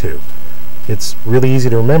photo to. It's really easy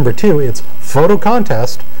to remember, too. It's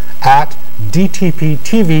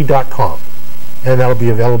photocontest@dtptv.com. And that'll be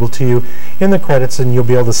available to you in the credits, and you'll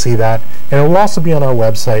be able to see that. And it will also be on our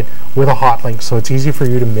website with a hot link, so it's easy for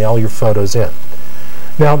you to mail your photos in.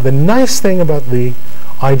 Now, the nice thing about the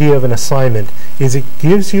idea of an assignment is it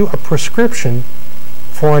gives you a prescription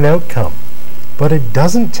for an outcome, but it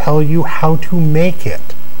doesn't tell you how to make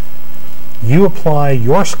it. You apply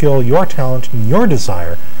your skill, your talent, and your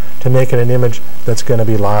desire to make it an image that's going to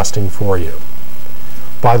be lasting for you.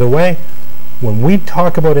 By the way, when we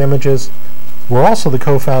talk about images, we're also the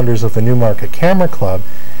co-founders of the Newmarket Camera Club,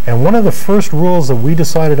 and one of the first rules that we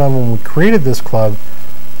decided on when we created this club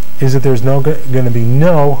is that there's going to be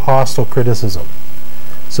no hostile criticism.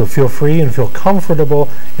 So feel free and feel comfortable.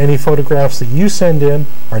 Any photographs that you send in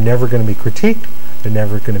are never going to be critiqued. They're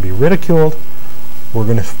never going to be ridiculed. We're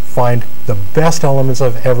going to find the best elements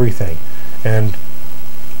of everything. And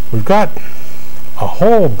we've got a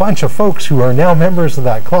whole bunch of folks who are now members of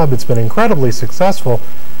that club. It's been incredibly successful.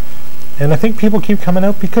 And I think people keep coming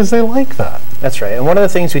out because they like that. That's right. And one of the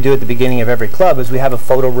things we do at the beginning of every club is we have a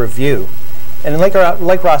photo review. And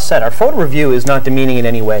like Ross said, our photo review is not demeaning in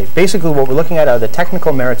any way. Basically, what we're looking at are the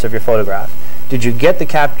technical merits of your photograph. Did you get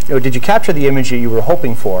did you capture the image that you were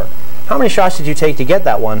hoping for? How many shots did you take to get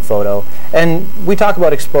that one photo? And we talk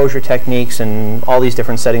about exposure techniques and all these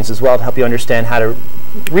different settings as well to help you understand how to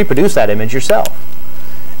reproduce that image yourself.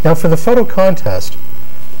 Now, for the photo contest,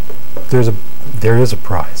 there is a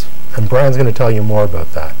prize. And Brian's going to tell you more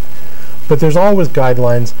about that. But there's always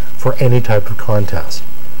guidelines for any type of contest.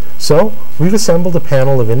 So we've assembled a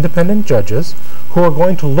panel of independent judges who are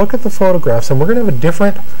going to look at the photographs, and we're going to have a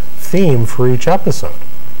different theme for each episode.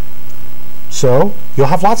 So you'll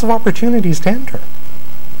have lots of opportunities to enter.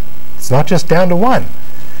 It's not just down to one.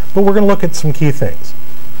 But we're going to look at some key things.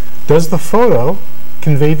 Does the photo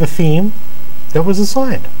convey the theme that was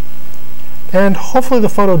assigned? And hopefully the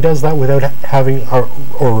photo does that without having or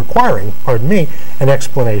requiring, pardon me, an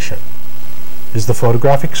explanation. Is the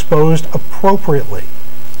photograph exposed appropriately?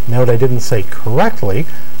 Note I didn't say correctly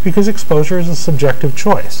because exposure is a subjective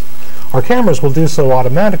choice. Our cameras will do so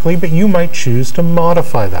automatically, but you might choose to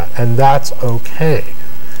modify that, and that's okay.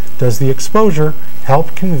 Does the exposure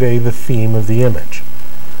help convey the theme of the image?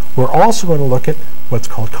 We're also going to look at what's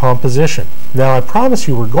called composition. Now, I promise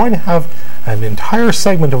you we're going to have an entire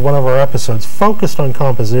segment of one of our episodes focused on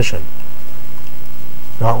composition.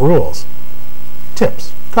 Not rules.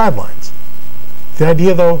 Tips, guidelines. The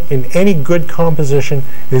idea, though, in any good composition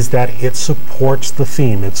is that it supports the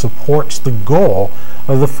theme. It supports the goal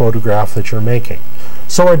of the photograph that you're making.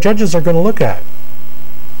 So our judges are going to look at,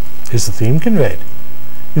 is the theme conveyed?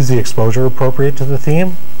 Is the exposure appropriate to the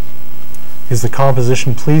theme? Is the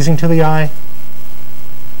composition pleasing to the eye?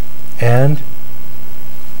 And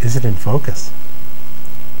is it in focus?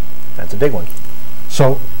 That's a big one.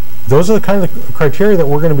 So those are the kind of criteria that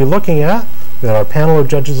we're going to be looking at, that our panel of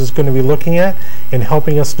judges is going to be looking at, in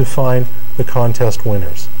helping us define the contest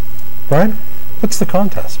winners. Brian, what's the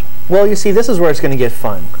contest? Well, you see, this is where it's going to get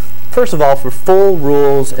fun. First of all, for full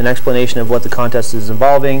rules and explanation of what the contest is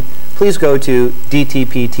involving, please go to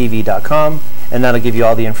dtptv.com, and that'll give you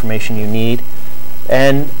all the information you need.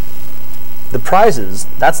 And the prizes,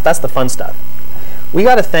 that's the fun stuff. We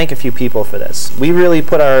got to thank a few people for this. We really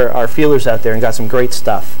put our feelers out there and got some great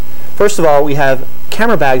stuff. First of all, we have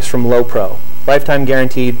camera bags from LowPro. Lifetime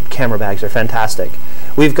guaranteed camera bags are fantastic.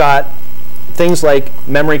 We've got things like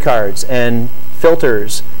memory cards and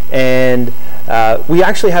filters, and we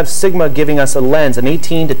actually have Sigma giving us a lens, an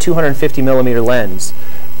 18 to 250 millimeter lens.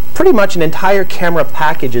 Pretty much an entire camera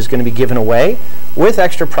package is going to be given away with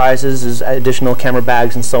extra prizes as additional camera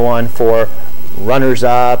bags and so on for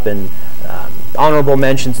runners-up and honorable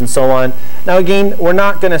mentions and so on. Now again, we're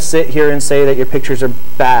not going to sit here and say that your pictures are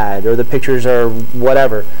bad or the pictures are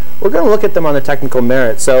whatever. We're going to look at them on the technical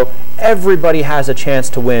merit. So everybody has a chance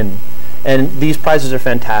to win. And these prizes are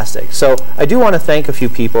fantastic. So I do want to thank a few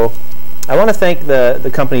people. I want to thank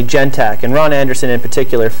the company Gentech and Ron Anderson in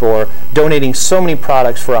particular for donating so many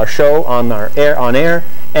products for our show on air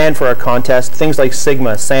and for our contest. Things like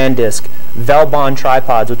Sigma, SanDisk, Velbond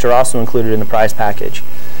tripods, which are also included in the prize package.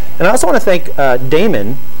 And I also want to thank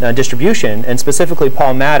Damon Distribution and specifically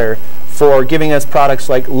Paul Matter for giving us products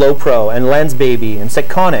like LowPro and LensBaby and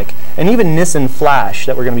Sekonic and even Nissan Flash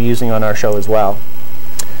that we're going to be using on our show as well.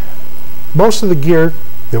 Most of the gear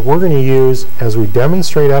that we're going to use as we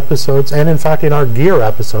demonstrate episodes, and in fact in our gear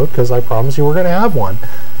episode, because I promise you we're going to have one,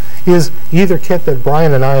 is either kit that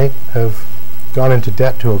Brian and I have gone into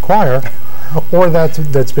debt to acquire, or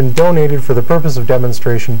that's been donated for the purpose of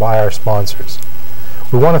demonstration by our sponsors.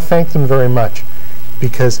 We want to thank them very much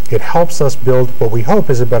because it helps us build what we hope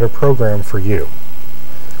is a better program for you.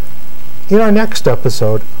 In our next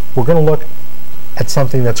episode, we're going to look at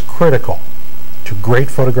something that's critical to great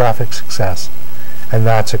photographic success, and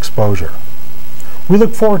that's exposure. We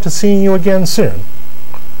look forward to seeing you again soon.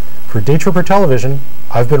 For Daytripper Television,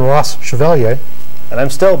 I've been Ross Chevalier. And I'm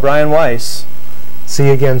still Brian Weiss. See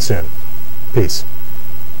you again soon. Peace.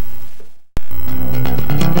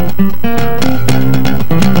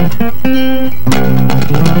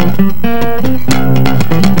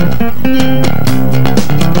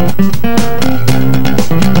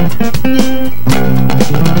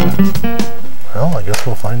 Well, I guess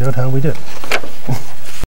we'll find out how we did.